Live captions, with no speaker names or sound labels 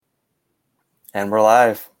And we're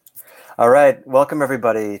live. All right. Welcome,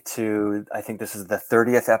 everybody, to, I think this is the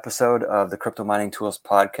 30th episode of the Crypto Mining Tools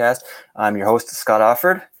podcast. I'm your host, Scott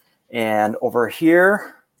Offord. And over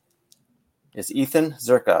here is Ethan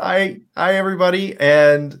Zerka. Hi, everybody.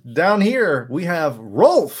 And down here, we have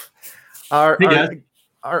Rolf, our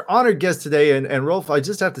honored guest today. And Rolf, I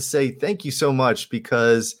just have to say thank you so much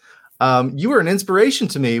because you were an inspiration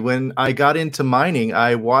to me when I got into mining.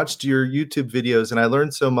 I watched your YouTube videos and I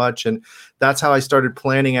learned so much. And that's how I started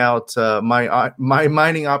planning out my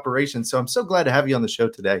mining operation. So I'm so glad to have you on the show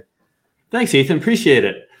today. Thanks, Ethan. Appreciate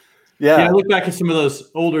it. Yeah, I look back at some of those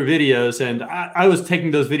older videos, and I was taking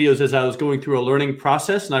those videos as I was going through a learning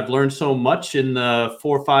process, and I've learned so much in the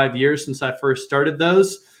 4 or 5 years since I first started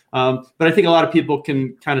those. But I think a lot of people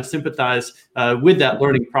can kind of sympathize with that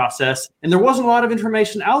learning process. And there wasn't a lot of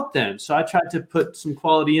information out then. So I tried to put some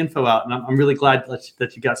quality info out, and I'm really glad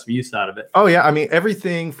that you got some use out of it. Oh, yeah. I mean,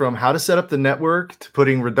 everything from how to set up the network to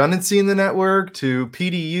putting redundancy in the network to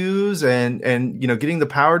PDUs and getting the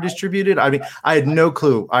power distributed. I mean, I had no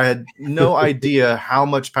clue. I had no idea how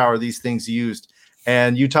much power these things used.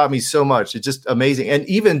 And you taught me so much. It's just amazing. And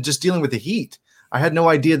even just dealing with the heat. I had no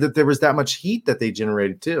idea that there was that much heat that they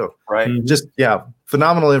generated too. Right. Just,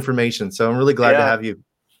 phenomenal information. So I'm really glad to have you.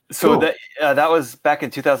 So cool. that was back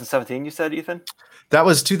in 2017, you said, Ethan? That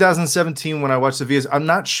was 2017 when I watched the videos. I'm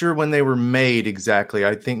not sure when they were made exactly.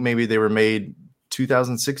 I think maybe they were made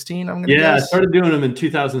 2016. I'm going to guess. I started doing them in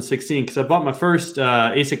 2016 because I bought my first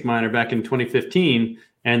ASIC miner back in 2015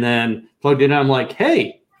 and then plugged it in. I'm like,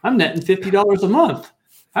 hey, I'm netting $50 a month.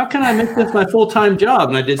 How can I make this my full-time job?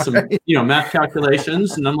 And I did some, math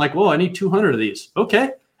calculations, and I'm like, well, I need 200 of these.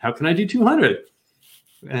 Okay, how can I do 200?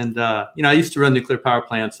 And I used to run nuclear power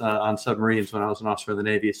plants on submarines when I was an officer in the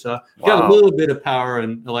Navy, so I got a little bit of power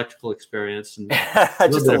and electrical experience, and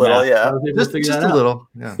just a little, yeah, just a little,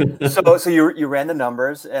 yeah. So you ran the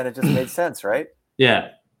numbers, and it just made sense, right?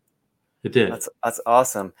 Yeah. It did. That's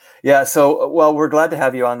awesome. Yeah. So, we're glad to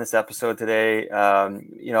have you on this episode today.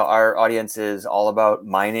 Our audience is all about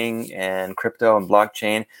mining and crypto and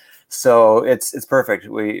blockchain. So it's perfect.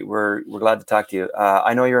 We're glad to talk to you.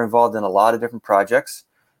 I know you're involved in a lot of different projects.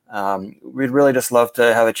 We'd really just love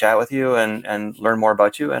to have a chat with you and learn more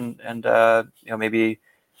about you and maybe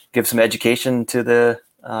give some education to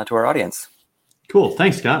our audience. Cool.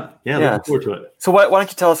 Thanks, Scott. Yeah, looking forward to it. So why don't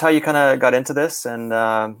you tell us how you kind of got into this and,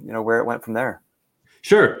 where it went from there?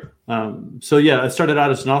 Sure. I started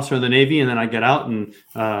out as an officer in the Navy, and then I got out and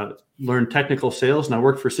learned technical sales, and I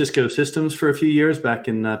worked for Cisco Systems for a few years back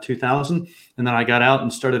in 2000. And then I got out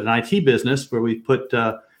and started an IT business where we put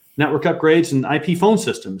network upgrades and IP phone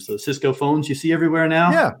systems, the Cisco phones you see everywhere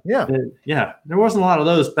now. Yeah. There wasn't a lot of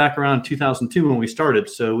those back around 2002 when we started,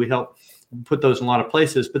 so we helped put those in a lot of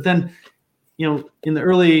places. But then in the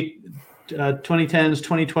early 2010s,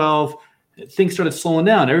 2012, things started slowing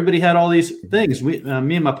down. Everybody had all these things. Me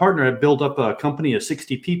and my partner had built up a company of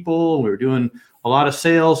 60 people. We were doing a lot of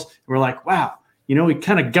sales. And we're like, wow, we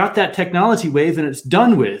kind of got that technology wave and it's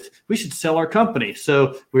done with. We should sell our company.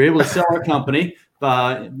 So we were able to sell our company.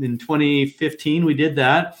 In 2015, we did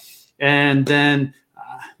that. And then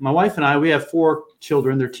my wife and I, we have 4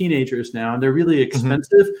 children. They're teenagers now, and they're really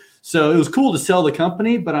expensive. Mm-hmm. So it was cool to sell the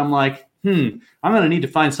company, but I'm like, I'm going to need to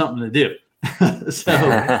find something to do. So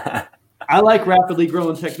I like rapidly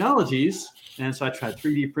growing technologies. And so I tried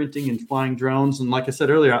 3D printing and flying drones. And like I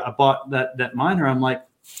said earlier, I bought that miner. I'm like,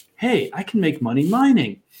 hey, I can make money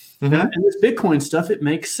mining. Mm-hmm. And this Bitcoin stuff, it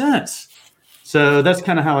makes sense. So that's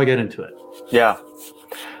kind of how I got into it. Yeah.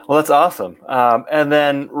 Well, that's awesome. And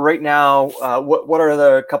then right now, what are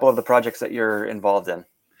the couple of the projects that you're involved in?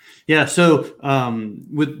 Yeah, so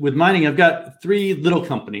with mining, I've got 3 little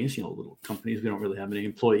companies. Little companies. We don't really have any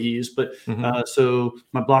employees, but so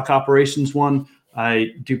my block operations one,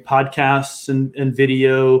 I do podcasts and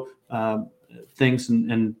video things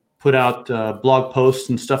and put out blog posts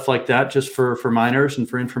and stuff like that, just for miners and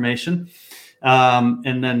for information.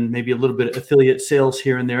 And then maybe a little bit of affiliate sales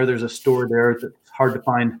here and there. There's a store there that's hard to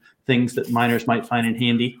find things that miners might find in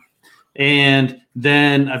handy. And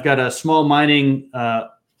then I've got a small mining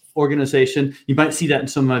organization. You might see that in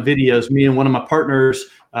some of my videos. Me and one of my partners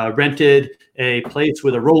rented a place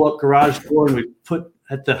with a roll-up garage door, and we put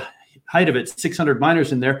at the height of it 600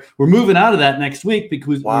 miners in there. We're moving out of that next week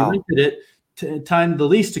because we rented it to time the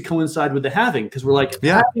lease to coincide with the halving, because we're like,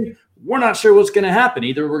 we're not sure what's going to happen.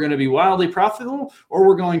 Either we're going to be wildly profitable, or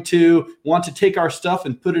we're going to want to take our stuff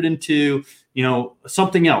and put it into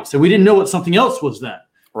something else. And we didn't know what something else was then.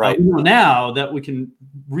 Right. We know now that we can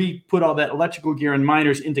put all that electrical gear and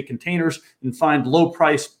miners into containers and find low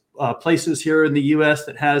price places here in the U.S.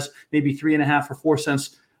 that has maybe 3.5 or 4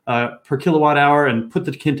 cents per kilowatt hour and put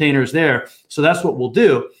the containers there. So that's what we'll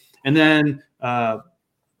do. And then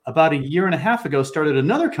about a year and a half ago, started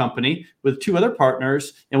another company with 2 other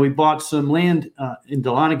partners, and we bought some land in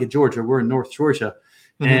Dahlonega, Georgia. We're in North Georgia,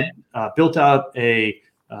 and built out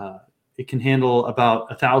it can handle about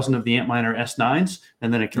 1,000 of the Antminer S9s,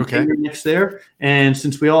 and then a container mix there. And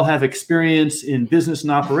since we all have experience in business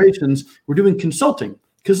and operations, we're doing consulting.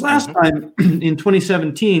 Because last time in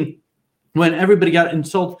 2017, when everybody got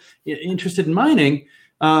interested in mining,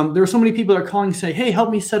 there were so many people that are calling and say, hey,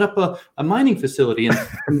 help me set up a mining facility. And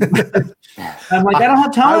I'm like, I don't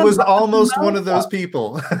have time. I was almost one of those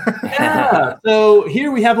people. Yeah. So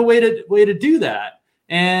here we have a way to do that.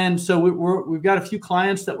 And so we've got a few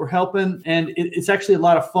clients that we're helping, and it's actually a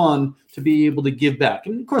lot of fun to be able to give back.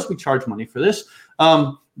 And of course, we charge money for this,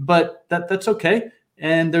 but that's okay.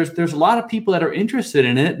 And there's a lot of people that are interested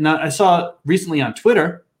in it. And I saw recently on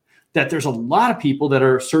Twitter that there's a lot of people that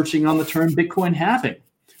are searching on the term Bitcoin halving,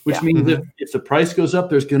 which means if the price goes up,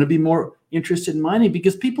 there's going to be more interest in mining,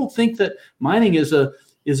 because people think that mining is a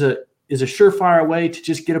surefire way to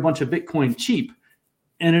just get a bunch of Bitcoin cheap.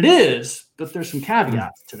 And it is, but there's some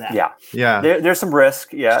caveats to that. Yeah. There's some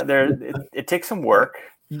risk. Yeah. It takes some work.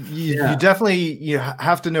 You definitely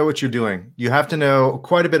have to know what you're doing. You have to know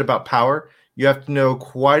quite a bit about power. You have to know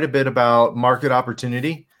quite a bit about market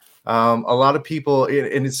opportunity. A lot of people,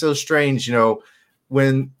 and it's so strange,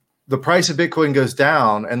 when the price of Bitcoin goes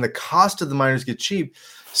down and the cost of the miners get cheap,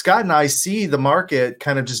 Scott and I see the market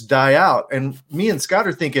kind of just die out. And me and Scott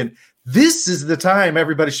are thinking, this is the time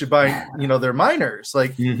everybody should buy, their miners.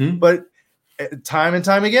 But time and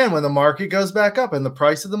time again, when the market goes back up and the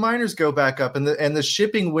price of the miners go back up and the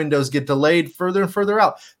shipping windows get delayed further and further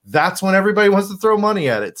out, that's when everybody wants to throw money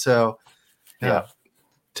at it. So,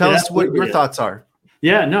 tell us what your thoughts are.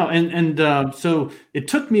 Yeah, no. And so it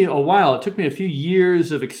took me a while. It took me a few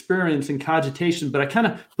years of experience and cogitation, but I kind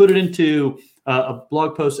of put it into a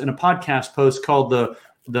blog post and a podcast post called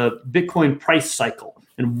the Bitcoin price cycle,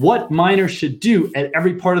 and what miners should do at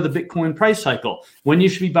every part of the Bitcoin price cycle. When you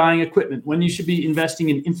should be buying equipment, when you should be investing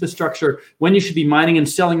in infrastructure, when you should be mining and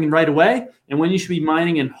selling right away, and when you should be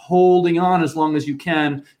mining and holding on as long as you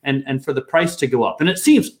can and for the price to go up. And it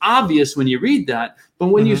seems obvious when you read that, but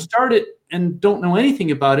when you start it and don't know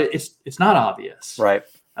anything about it, it's not obvious. Right.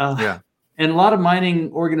 And a lot of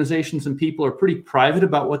mining organizations and people are pretty private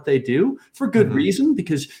about what they do for good reason,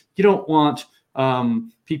 because you don't want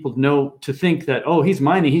people to think that, oh, he's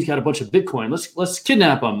mining, he's got a bunch of Bitcoin, let's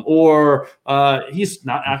kidnap him, or he's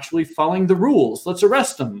not actually following the rules, let's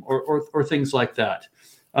arrest him, or things like that.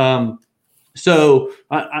 So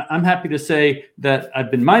I'm happy to say that I've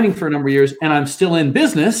been mining for a number of years and I'm still in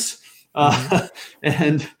business,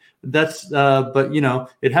 and that's but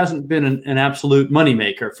it hasn't been an absolute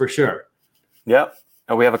moneymaker for sure. Yeah.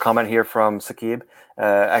 We have a comment here from Sakib.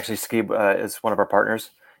 Actually, Sakib is one of our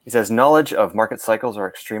partners. He says, knowledge of market cycles are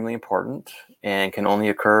extremely important and can only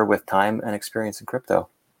occur with time and experience in crypto.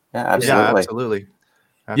 Yeah, absolutely.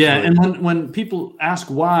 Yeah, and when people ask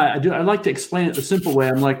why, I like to explain it the simple way.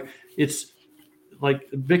 I'm like, it's like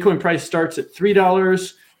the Bitcoin price starts at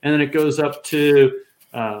 $3 and then it goes up to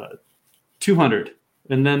 200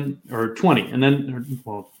 and then, or 20, and then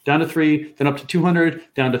down to 3, then up to 200,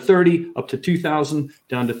 down to 30, up to 2,000,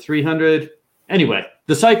 down to 300. Anyway,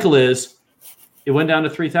 the cycle is, it went down to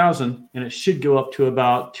 3,000 and it should go up to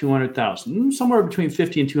about 200,000, somewhere between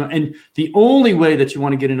 50 and 200. And the only way that you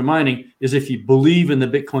want to get into mining is if you believe in the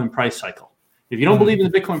Bitcoin price cycle. If you don't believe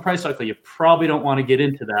in the Bitcoin price cycle, you probably don't want to get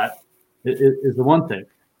into that, is the one thing.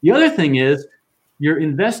 The other thing is you're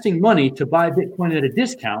investing money to buy Bitcoin at a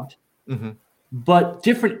discount, but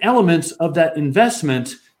different elements of that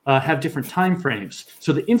investment have different time frames.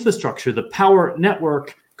 So the infrastructure, the power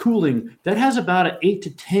network, cooling, that has about an 8 to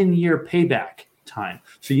 10 year payback time.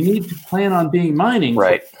 So you need to plan on being mining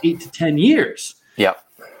for 8 to 10 years. Yeah.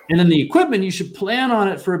 And then the equipment, you should plan on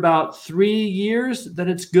it for about 3 years that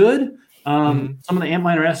it's good. Some of the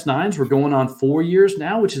Antminer S9s we're going on 4 years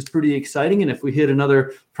now, which is pretty exciting. And if we hit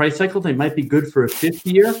another price cycle, they might be good for a 5th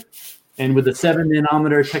year. And with the 7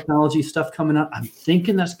 nanometer technology stuff coming up, I'm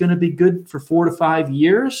thinking that's going to be good for 4 to 5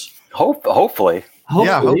 years. Hopefully.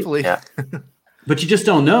 Yeah, hopefully. Yeah. But you just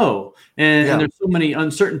don't know. And there's so many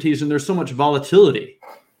uncertainties and there's so much volatility.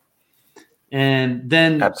 And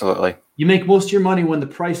then absolutely, you make most of your money when the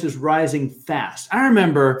price is rising fast. I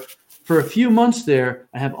remember for a few months there,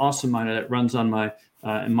 I have Awesome Miner that runs on my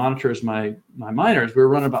and monitors my miners. We were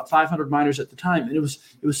running about 500 miners at the time. And it was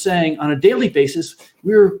saying on a daily basis,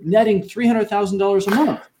 we were netting $300,000 a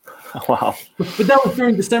month. Wow. But that was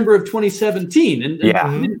during December of 2017. And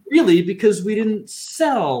Yeah. we didn't really, because we didn't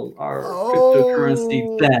sell our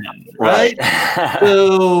cryptocurrency then, right?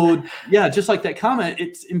 So, yeah, just like that comment,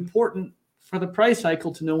 it's important for the price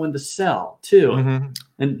cycle to know when to sell too.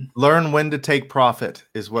 And learn when to take profit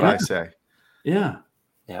is what I say. Yeah.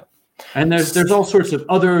 Yeah. And there's all sorts of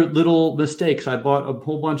other little mistakes. I bought a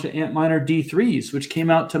whole bunch of Antminer D3s, which came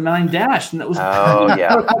out to mine Dash, and that was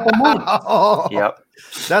a couple months. Yep.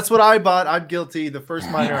 That's what I bought. I'm guilty. The first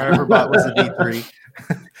miner I ever bought was a D3.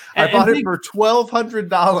 I bought it for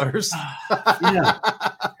 $1,200. Yeah.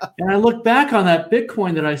 And I look back on that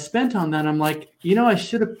Bitcoin that I spent on that. I'm like, I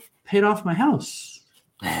should have paid off my house.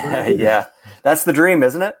 Yeah. That's the dream,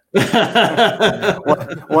 isn't it?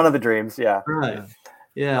 One of the dreams. Yeah. Right.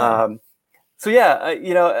 Yeah.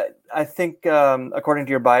 I think according to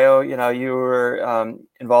your bio, you were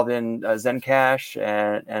involved in Zencash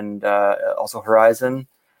and also Horizen.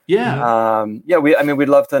 Yeah. We'd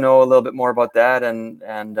love to know a little bit more about that and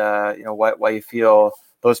why you feel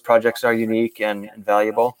those projects are unique and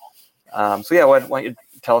valuable. Why don't you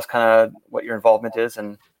tell us kind of what your involvement is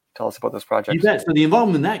and tell us about those projects. You bet. So the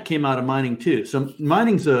involvement in that came out of mining too. So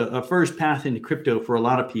mining's a first path into crypto for a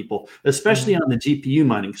lot of people, especially on the GPU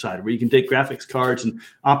mining side, where you can take graphics cards and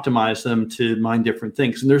optimize them to mine different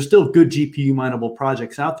things. And there's still good GPU mineable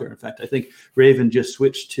projects out there. In fact, I think Raven just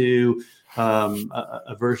switched to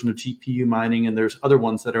a version of GPU mining, and there's other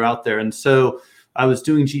ones that are out there. And so I was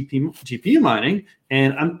doing GPU mining,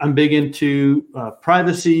 and I'm big into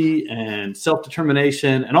privacy and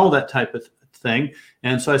self-determination and all that type of thing.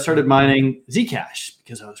 And so I started mining Zcash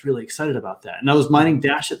because I was really excited about that. And I was mining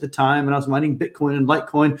Dash at the time, and I was mining Bitcoin and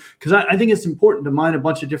Litecoin because I think it's important to mine a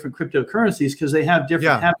bunch of different cryptocurrencies because they have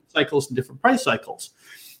different habit cycles and different price cycles.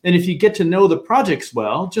 And if you get to know the projects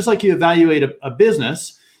well, just like you evaluate a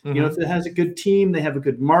business, if it has a good team, they have a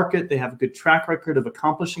good market, they have a good track record of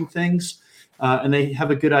accomplishing things, and they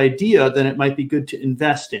have a good idea, then it might be good to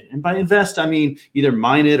invest in. And by invest, I mean either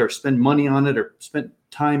mine it or spend money on it or spend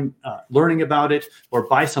time learning about it or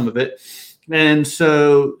buy some of it. And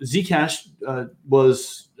so Zcash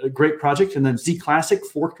was a great project. And then Zclassic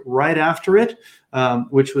forked right after it,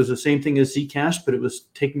 which was the same thing as Zcash, but it was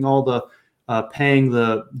taking all the paying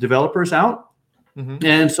the developers out.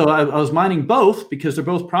 And so I was mining both because they're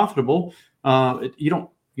both profitable. You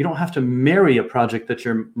don't have to marry a project that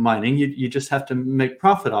you're mining. You just have to make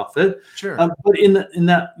profit off it. Sure. But in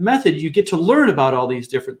that method, you get to learn about all these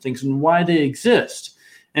different things and why they exist.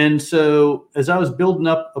 And so as I was building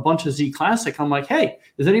up a bunch of Zclassic, I'm like, hey,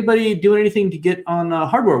 is anybody doing anything to get on a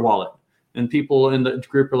hardware wallet? And people in the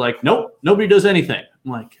group are like, nope, nobody does anything.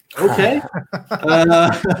 I'm like, okay.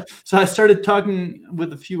 So I started talking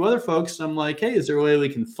with a few other folks. I'm like, hey, is there a way we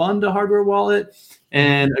can fund a hardware wallet?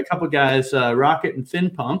 And a couple guys, Rocket and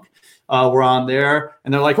FinPunk, were on there.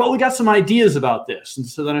 And they're like, well, we got some ideas about this. And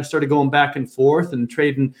so then I started going back and forth and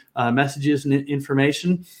trading messages and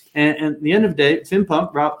information. And at the end of the day,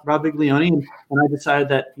 FinPunk, Rob Biglione, and I decided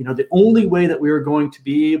that the only way that we were going to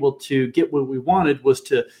be able to get what we wanted was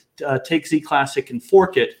to take Zclassic and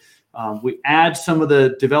fork it. We add some of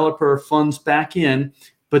the developer funds back in,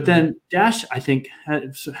 but then Dash, I think,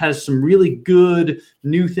 has some really good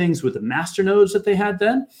new things with the master nodes that they had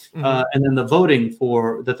then, and then the voting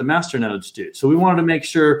that the master nodes do. So we wanted to make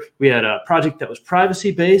sure we had a project that was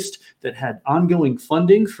privacy-based, that had ongoing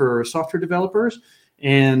funding for software developers.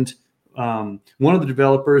 And one of the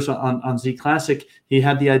developers on Zclassic, he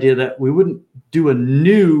had the idea that we wouldn't do a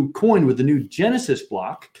new coin with the new Genesis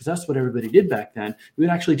block, because that's what everybody did back then. We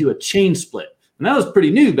would actually do a chain split. And that was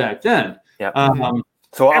pretty new back then. Yeah.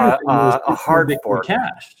 So a hard fork,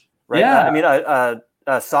 cached. Right? Yeah. I mean,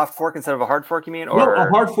 a soft fork instead of a hard fork, you mean? Or well, a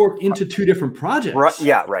hard fork into two different projects. Right.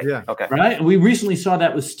 Yeah, right. Yeah. Okay. Right? And we recently saw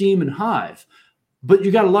that with Steem and Hive. But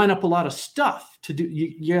you got to line up a lot of stuff to do.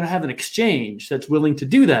 You got to have an exchange that's willing to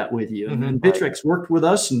do that with you. And Bittrex worked with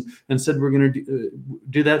us and said we're going to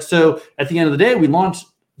do that. So at the end of the day, we launched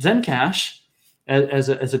Zencash as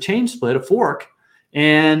a chain split, a fork,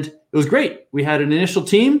 and it was great. We had an initial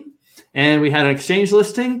team, and we had an exchange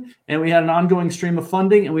listing, and we had an ongoing stream of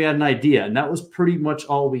funding, and we had an idea, and that was pretty much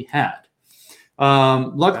all we had.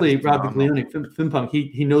 Luckily, Rob Biglione, FinPunk,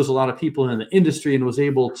 he knows a lot of people in the industry and was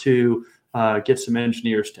able to get some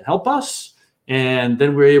engineers to help us. And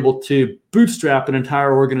then we were able to bootstrap an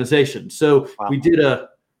entire organization. So we did a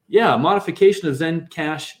modification of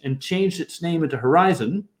Zencash and changed its name into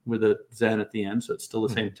Horizen with a Zen at the end. So it's still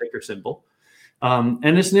the same ticker symbol.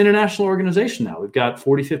 And it's an international organization now. We've got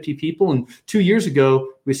 40, 50 people. And 2 years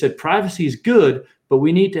ago, we said privacy is good, but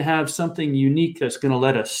we need to have something unique that's going to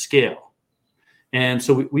let us scale. And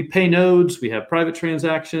so we pay nodes, we have private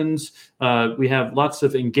transactions, we have lots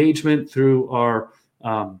of engagement through our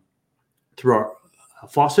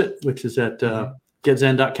faucet, which is at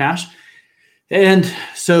getzen.cash. And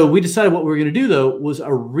so we decided what we were going to do, though, was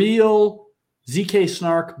a real ZK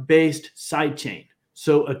Snark based sidechain.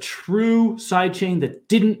 So a true sidechain that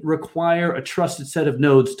didn't require a trusted set of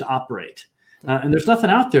nodes to operate. And there's nothing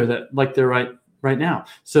out there that like there right now.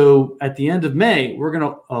 So at the end of May, we're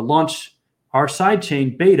going to launch our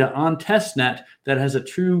sidechain beta on testnet that has a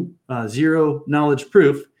true zero knowledge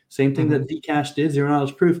proof. Same thing that Zcash did, zero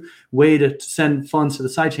knowledge proof, way to send funds to the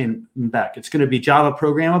sidechain back. It's going to be Java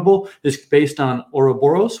programmable. It's based on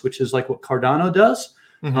Ouroboros, which is like what Cardano does.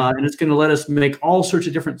 And it's going to let us make all sorts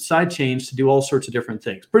of different sidechains to do all sorts of different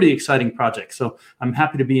things. Pretty exciting project. So I'm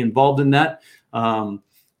happy to be involved in that. And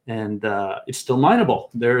it's still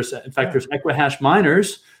mineable. There's Equihash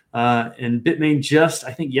miners, and Bitmain just,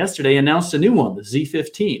 I think yesterday, announced a new one, the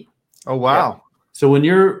Z15. Oh, wow. Yeah. So when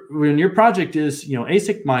your project is,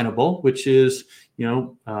 ASIC mineable, which is,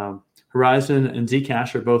 Horizon and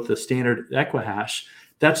Zcash are both the standard Equihash.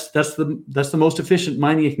 That's the most efficient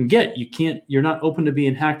mining you can get. You're not open to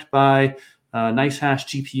being hacked by nice hash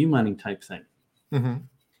GPU mining type thing.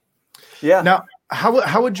 Yeah. Now,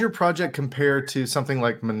 how would your project compare to something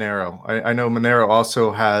like Monero? I know Monero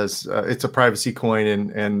also has it's a privacy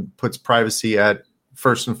coin and puts privacy at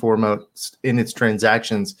first and foremost in its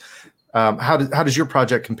transactions. How does your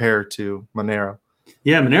project compare to Monero?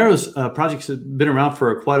 Yeah, Monero's projects have been around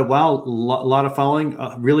for quite a while, a lot of following,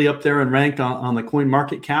 really up there and ranked on the coin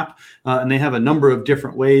market cap. And they have a number of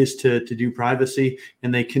different ways to do privacy,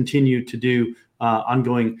 and they continue to do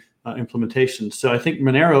ongoing implementations. So I think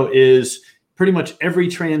Monero is pretty much every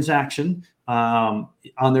transaction on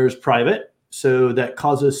there is private. So that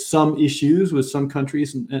causes some issues with some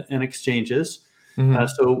countries and exchanges.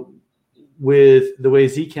 So with the way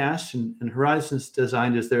Zcash and Horizon is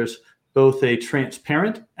designed is there's both a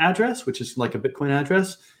transparent address, which is like a Bitcoin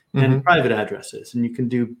address, and private addresses, and you can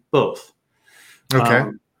do both.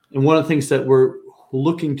 Okay. And one of the things that we're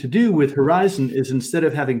looking to do with Horizon is instead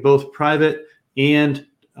of having both private and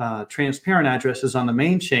transparent addresses on the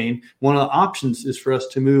main chain, one of the options is for us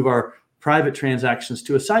to move our private transactions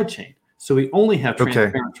to a side chain. So we only have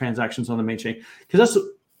transparent transactions on the main chain, because that's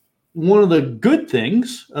one of the good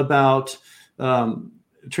things about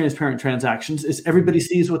transparent transactions is everybody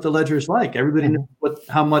sees what the ledger is like. Everybody knows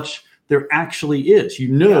how much there actually is.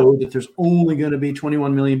 That there's only going to be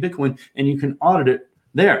 21 million Bitcoin, and you can audit it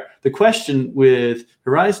there. The question with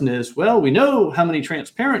Horizon is, well, we know how many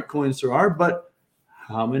transparent coins there are, but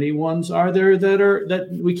how many ones are there that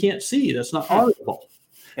we can't see? That's not auditable.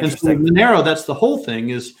 And so with Monero, that's the whole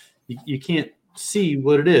thing is you can't see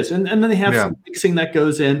what it is. And then they have some fixing that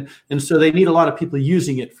goes in. And so they need a lot of people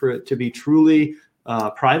using it for it to be truly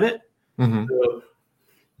private. So,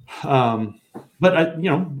 but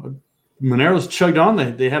Monero's chugged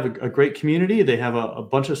on. They have a great community. They have a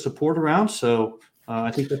bunch of support around. So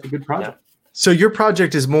I think that's a good project. So your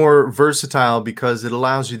project is more versatile because it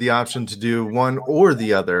allows you the option to do one or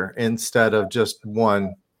the other instead of just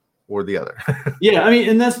one or the other. Yeah, I mean,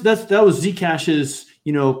 and that was Zcash's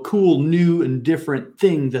cool, new, and different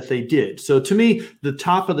thing that they did. So to me, the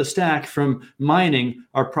top of the stack from mining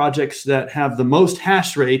are projects that have the most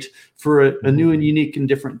hash rate for a new and unique and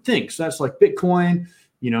different thing. So that's like Bitcoin,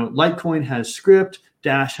 Litecoin has Script,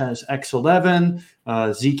 Dash has X11,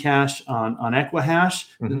 Zcash on Equihash.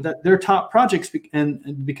 They're top projects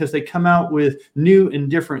and because they come out with new and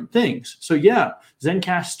different things. So yeah,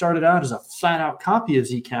 Zencash started out as a flat out copy of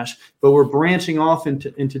Zcash, but we're branching off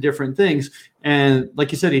into different things. And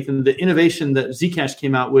like you said, Ethan, the innovation that Zcash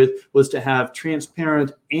came out with was to have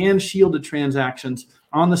transparent and shielded transactions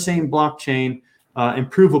on the same blockchain, and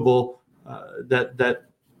provable that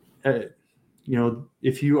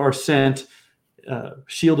if you are sent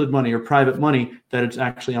shielded money or private money, that it's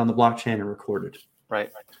actually on the blockchain and recorded.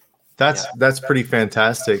 Right. That's pretty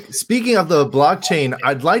fantastic. Speaking of the blockchain,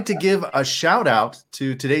 I'd like to give a shout out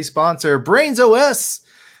to today's sponsor, Braiins OS.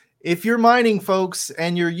 If you're mining, folks,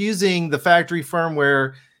 and you're using the factory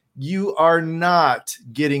firmware, you are not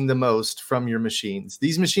getting the most from your machines.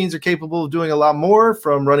 These machines are capable of doing a lot more,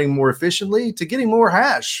 from running more efficiently to getting more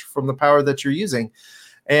hash from the power that you're using.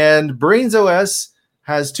 And Braiins OS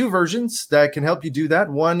has two versions that can help you do that.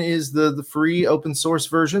 One is the free open source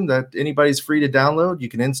version that anybody's free to download. You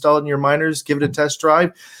can install it in your miners, give it a test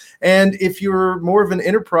drive. And if you're more of an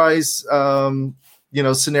enterprise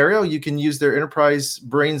scenario, you can use their enterprise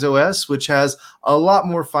Braiins OS, which has a lot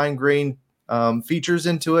more fine-grained features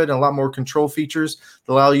into it and a lot more control features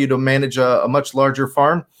that allow you to manage a much larger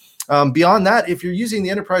farm. Beyond that, if you're using the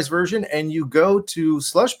enterprise version and you go to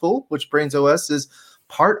Slushpool, which Brains OS is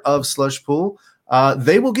part of Slushpool,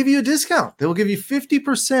 they will give you a discount. They will give you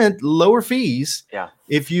 50% lower fees.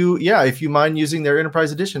 If you mind using their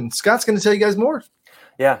enterprise edition. Scott's going to tell you guys more.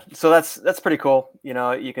 Yeah, so that's pretty cool. You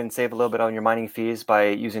know, you can save a little bit on your mining fees by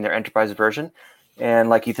using their enterprise version. And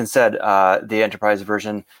like Ethan said, the enterprise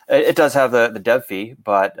version, it does have the dev fee,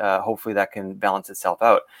 but hopefully that can balance itself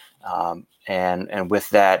out. And with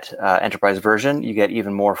that enterprise version, you get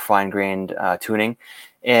even more fine-grained tuning.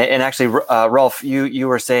 And actually, Rolf, you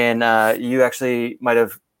were saying you actually might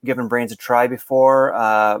have given Brains a try before,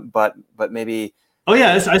 but maybe. Oh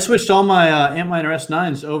yeah, I switched all my Antminer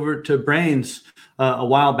S9s over to Brains a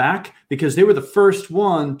while back because they were the first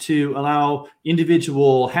one to allow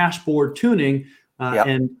individual hashboard tuning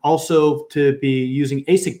and also to be using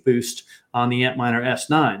ASIC boost on the Antminer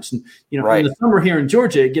S9s. And in the summer here in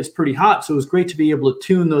Georgia, it gets pretty hot, so it was great to be able to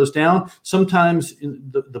tune those down. Sometimes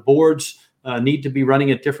the boards need to be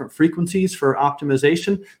running at different frequencies for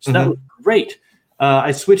optimization, so that was great.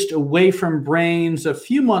 I switched away from Brains a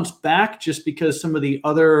few months back just because some of the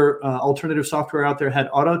other alternative software out there had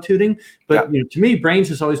auto-tuning. But to me, Brains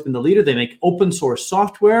has always been the leader. They make open source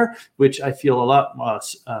software, which I feel a lot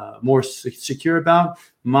more secure about.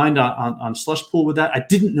 Mined on Slushpool with that. I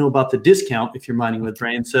didn't know about the discount if you're mining with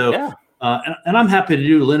Brains. So, and I'm happy to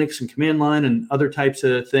do Linux and command line and other types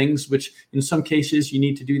of things, which in some cases you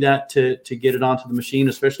need to do that to get it onto the machine,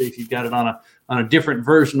 especially if you've got it on a different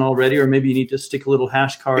version already, or maybe you need to stick a little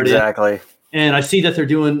hash card in. And I see that they're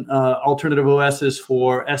doing alternative OSs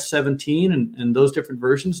for S17 and those different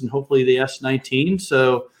versions, and hopefully the S19.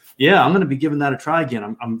 So yeah, I'm going to be giving that a try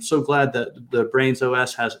again. I'm so glad that the Brains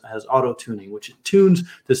OS has auto tuning, which it tunes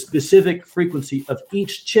the specific frequency of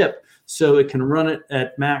each chip so it can run it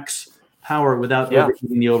at max power without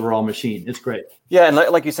overheating the overall machine. It's great. Yeah, and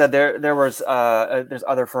like you said, there's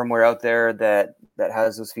other firmware out there that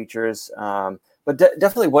has those features. But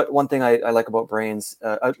definitely, one thing I like about Brains,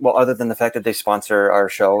 well, other than the fact that they sponsor our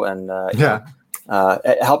show and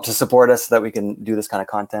help to support us so that we can do this kind of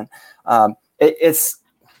content, it's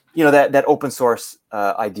that open source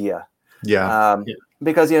idea.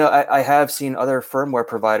 Because I have seen other firmware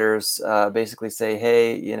providers basically say,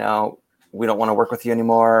 hey, we don't want to work with you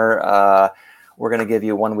anymore. We're going to give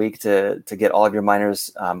you 1 week to get all of your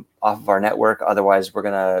miners off of our network. Otherwise, we're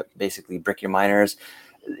going to basically brick your miners.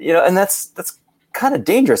 And that's kind of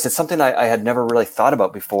dangerous. It's something I had never really thought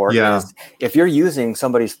about before. If you're using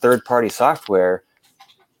somebody's third-party software,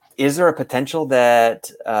 is there a potential that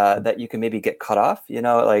you can maybe get cut off? They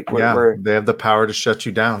have the power to shut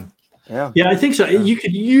you down. Yeah, I think so. You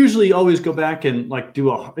could usually always go back and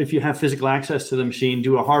if you have physical access to the machine,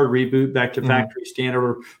 do a hard reboot back to factory standard,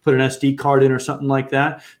 or put an SD card in or something like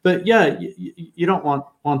that. But yeah, you don't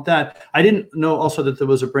want that. I didn't know also that there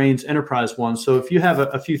was a Brains Enterprise one. So if you have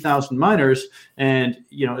a few thousand miners and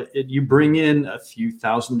you bring in a few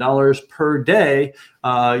 $1,000s per day,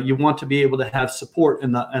 you want to be able to have support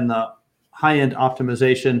in the high-end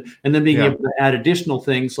optimization, and then being able to add additional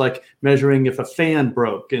things like measuring if a fan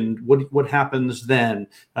broke and what happens then.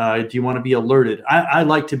 Do you want to be alerted? I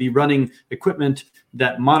like to be running equipment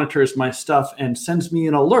that monitors my stuff and sends me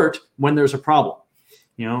an alert when there's a problem.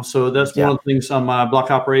 So that's one of the things on my block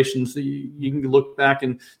operations that you can look back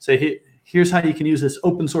and say, hey, here's how you can use this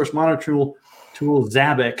open source monitor tool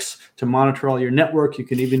Zabbix to monitor all your network. You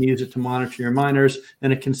can even use it to monitor your miners,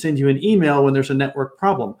 and it can send you an email when there's a network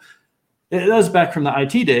problem. That was back from the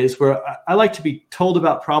IT days where I like to be told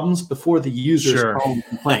about problems before the users call and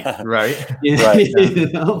complain. Right.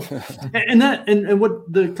 And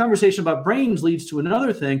what the conversation about Brains leads to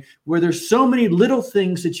another thing where there's so many little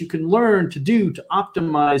things that you can learn to do to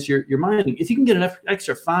optimize your mining. If you can get an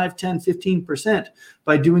extra 5, 10, 15%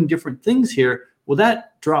 by doing different things here, well,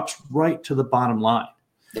 that drops right to the bottom line.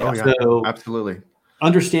 So, absolutely.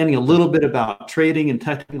 Understanding a little bit about trading and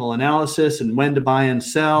technical analysis and when to buy and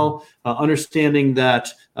sell, understanding that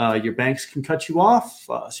your banks can cut you off,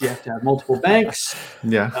 so you have to have multiple banks.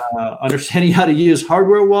 Understanding how to use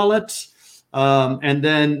hardware wallets, and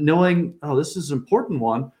then knowing, this is an important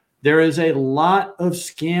one. There is a lot of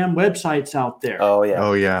scam websites out there.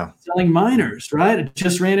 Selling miners, right? I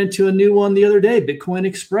just ran into a new one the other day, Bitcoin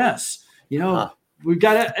Express. We've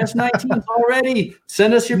got S19s already.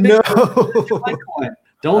 Send us your Bitcoin.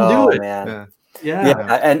 Don't do it. Man.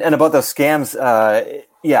 And about those scams,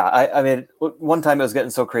 I mean, one time it was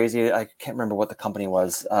getting so crazy. I can't remember what the company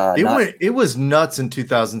was. It was nuts in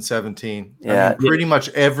 2017. I mean, pretty much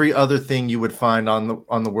every other thing you would find on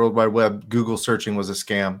the World Wide Web, Google searching was a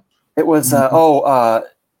scam. It was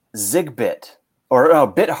Zigbit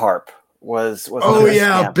or BitHarp. was oh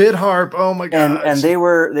yeah, BitHarp. Oh my god! And they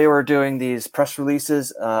were doing these press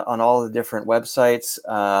releases on all the different websites.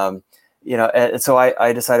 And so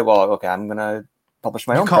I decided, well, okay, I'm gonna publish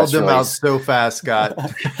my own. Called press them release. out so fast, Scott.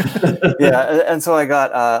 Yeah, and so I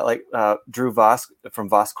got Drew Voss from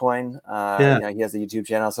VossCoin. He has a YouTube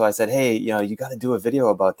channel. So I said, hey, you got to do a video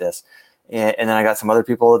about this. And then I got some other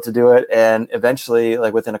people to do it. And eventually,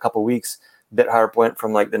 like within a couple of weeks, BitHarp went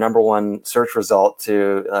from like the #1 search result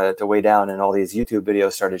to way down, and all these YouTube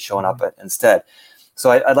videos started showing up instead.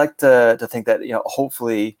 So I'd like to think that,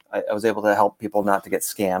 hopefully I was able to help people not to get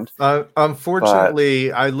scammed.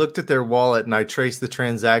 Unfortunately, I looked at their wallet and I traced the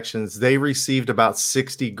transactions. They received about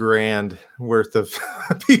 $60,000 worth of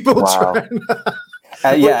people trying.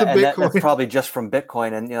 And that's probably just from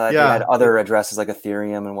Bitcoin, and they had other addresses like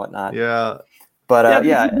Ethereum and whatnot. Yeah, but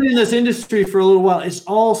we've been in this industry for a little while. It's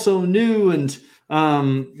all so new, and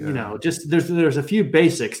just there's a few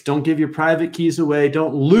basics. Don't give your private keys away.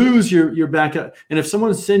 Don't lose your backup. And if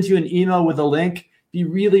someone sends you an email with a link, be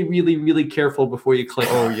really, really, really careful before you click.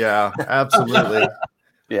 Oh yeah, absolutely.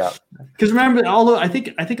 Yeah. Because remember, although I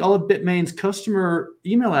think all of Bitmain's customer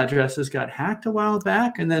email addresses got hacked a while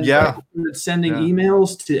back, and then people started sending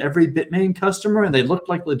emails to every Bitmain customer, and they looked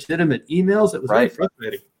like legitimate emails. It was really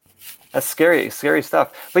frustrating. That's scary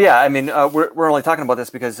stuff. But yeah, I mean, we're only talking about this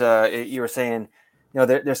because you were saying,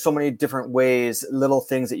 there's so many different ways, little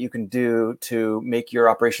things that you can do to make your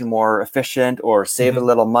operation more efficient, or save a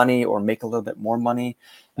little money, or make a little bit more money.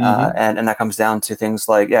 And that comes down to things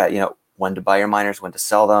like, when to buy your miners, when to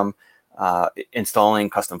sell them, installing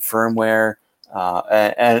custom firmware,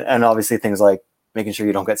 and obviously things like making sure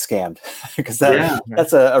you don't get scammed, because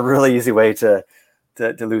that's a really easy way to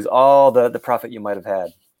lose all the profit you might have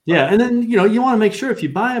had. Yeah, and then you want to make sure if you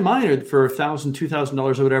buy a miner for $1,000,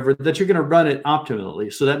 $2,000 or whatever, that you're going to run it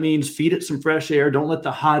optimally. So that means feed it some fresh air. Don't let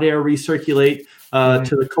the hot air recirculate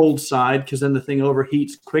to the cold side, because then the thing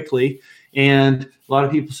overheats quickly. And a lot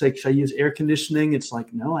of people say, should I use air conditioning? It's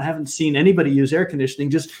like, no, I haven't seen anybody use air conditioning.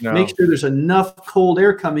 Just make sure there's enough cold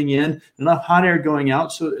air coming in, enough hot air going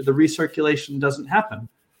out, so the recirculation doesn't happen.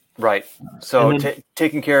 Right. So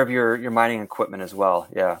taking care of your mining equipment as well.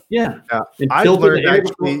 Yeah. I've learned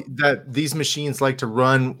actually that these machines like to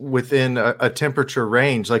run within a temperature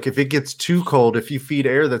range. Like if it gets too cold, if you feed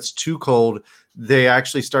air that's too cold, they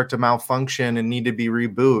actually start to malfunction and need to be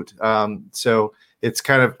reboot. So it's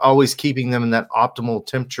kind of always keeping them in that optimal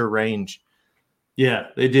temperature range. Yeah,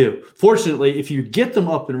 they do. Fortunately, if you get them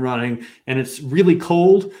up and running and it's really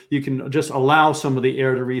cold, you can just allow some of the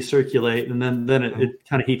air to recirculate, and then it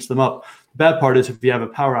kind of heats them up. The bad part is if you have a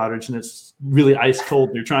power outage and it's really ice cold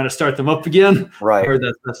and you're trying to start them up again, right? Or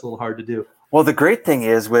that's a little hard to do. Well, the great thing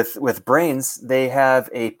is with Braiins, they have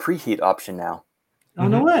a preheat option now. Oh,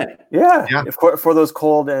 no way. Yeah. For those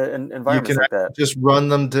cold environments you can like that. Just run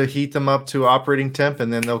them to heat them up to operating temp,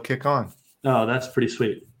 and then they'll kick on. Oh, that's pretty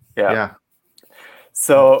sweet. Yeah.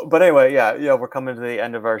 So, but anyway, we're coming to the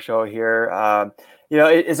end of our show here.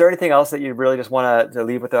 Is there anything else that you really just want to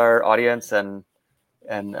leave with our audience and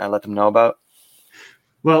let them know about?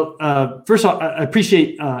 Well, first of all, I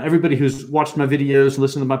appreciate everybody who's watched my videos,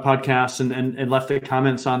 listened to my podcasts, and left their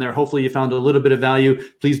comments on there. Hopefully you found a little bit of value.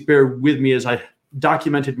 Please bear with me as I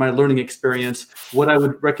documented my learning experience. What I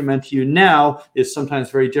would recommend to you now is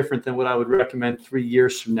sometimes very different than what I would recommend 3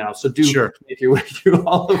 years from now. So do make your way through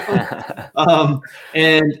all of them.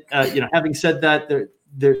 Having said that,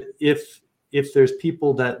 if there's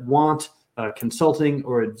people that want consulting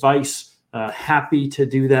or advice, happy to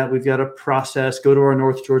do that. We've got a process. Go to our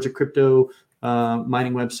North Georgia crypto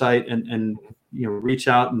mining website and reach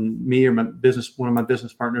out, and me or one of my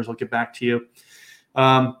business partners will get back to you.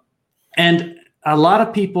 And a lot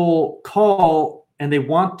of people call and they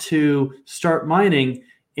want to start mining,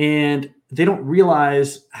 and they don't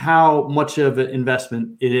realize how much of an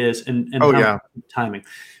investment it is and timing,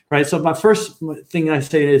 right? So my first thing I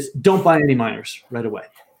say is don't buy any miners right away.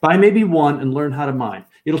 Buy maybe one and learn how to mine.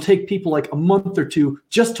 It'll take people like a month or two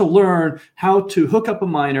just to learn how to hook up a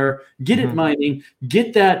miner, get it mining,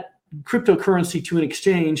 get that cryptocurrency to an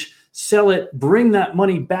exchange, sell it, bring that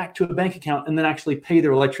money back to a bank account, and then actually pay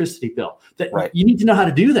their electricity bill. You need to know how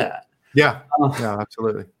to do that. Yeah,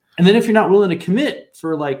 absolutely. And then if you're not willing to commit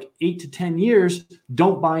for like 8 to 10 years,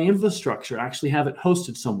 don't buy infrastructure. Actually have it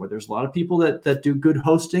hosted somewhere. There's a lot of people that do good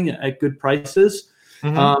hosting at good prices.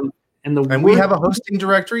 And we have a hosting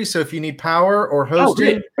directory. So if you need power or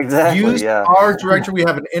hosting, use our directory. We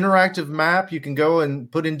have an interactive map. You can go and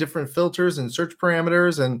put in different filters and search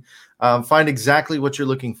parameters and find exactly what you're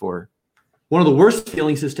looking for. One of the worst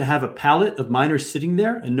feelings is to have a pallet of miners sitting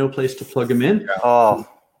there and no place to plug them in.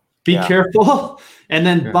 Be careful, and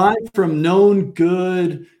then buy from known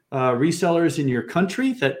good resellers in your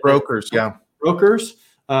country. Brokers.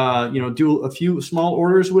 Do a few small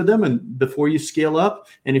orders with them and before you scale up.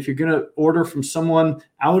 And if you're going to order from someone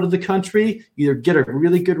out of the country, either get a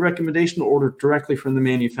really good recommendation or order directly from the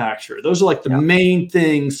manufacturer. Those are like the main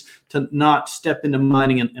things to not step into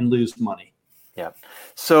mining and lose money. Yeah.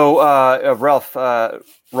 So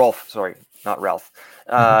Rolf, sorry, not Ralph.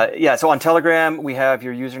 So on Telegram, we have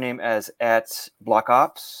your username as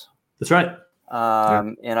 @BlockOps. That's right.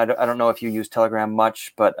 And I don't know if you use Telegram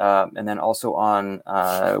much, but and then also on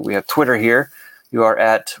we have Twitter here. You are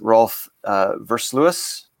at Rolf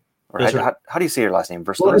Versluis. How do you say your last name?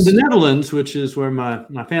 Versluis? Well, in the Netherlands, which is where my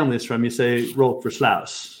family is from, you say Rolf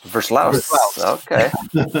Versluis. Versluis. Okay.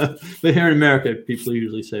 But here in America, people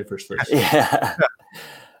usually say Versluis.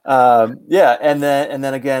 Yeah. And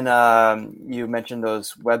then again, you mentioned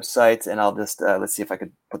those websites, and I'll just let's see if I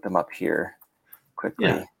could put them up here quickly.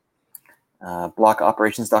 Yeah.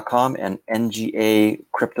 Blockoperations.com and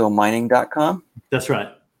ngacryptomining.com. That's right.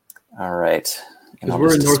 All right. Because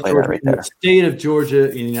we're in North Georgia, in the state of Georgia,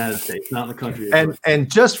 in the United States, not in the country.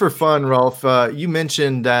 And just for fun, Rolf, you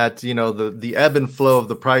mentioned that the ebb and flow of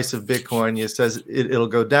the price of Bitcoin. It says it'll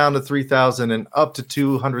go down to 3,000 and up to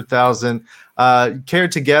 200,000. Care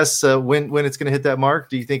to guess when it's going to hit that mark?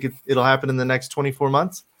 Do you think it'll happen in the next 24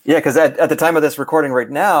 months? Yeah, because at the time of this recording right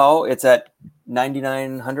now, it's at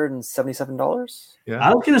 $9,977. Yeah,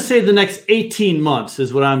 I was going to say the next 18 months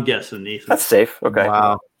is what I'm guessing, Ethan. That's safe. Okay.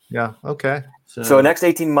 Wow. Yeah. Okay. So next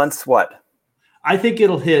 18 months, what? I think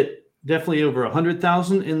it'll hit definitely over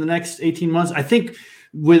 100,000 in the next 18 months. I think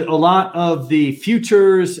with a lot of the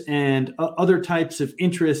futures and other types of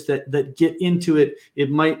interest that get into it, it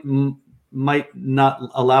might not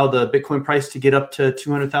allow the Bitcoin price to get up to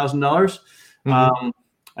 $200,000.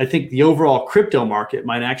 I think the overall crypto market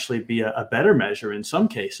might actually be a better measure in some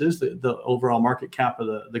cases, the overall market cap of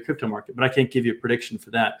the crypto market, but I can't give you a prediction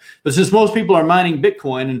for that. But since most people are mining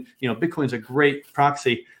Bitcoin, and Bitcoin's a great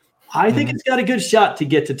proxy, I think it's got a good shot to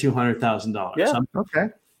get to $200,000. Yeah. Okay.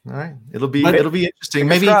 All right. It'll be interesting.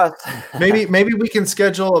 Maybe we can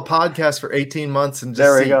schedule a podcast for 18 months and just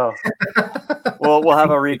there we go. We'll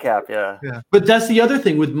have a recap. Yeah. But that's the other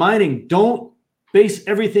thing with mining. Don't base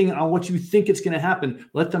everything on what you think it's going to happen.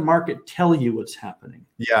 Let the market tell you what's happening.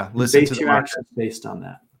 Yeah, listen to the market. Actions based on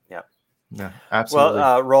that. Yeah, absolutely.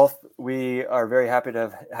 Well, Rolf, we are very happy to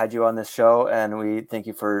have had you on this show, and we thank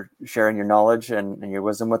you for sharing your knowledge and your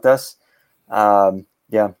wisdom with us. So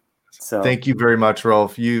thank you very much,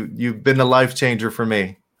 Rolf. You've been a life changer for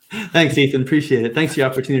me. Thanks, Ethan. Appreciate it. Thanks for the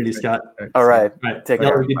opportunity, Scott. All right. Take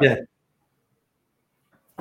care. Have a good day.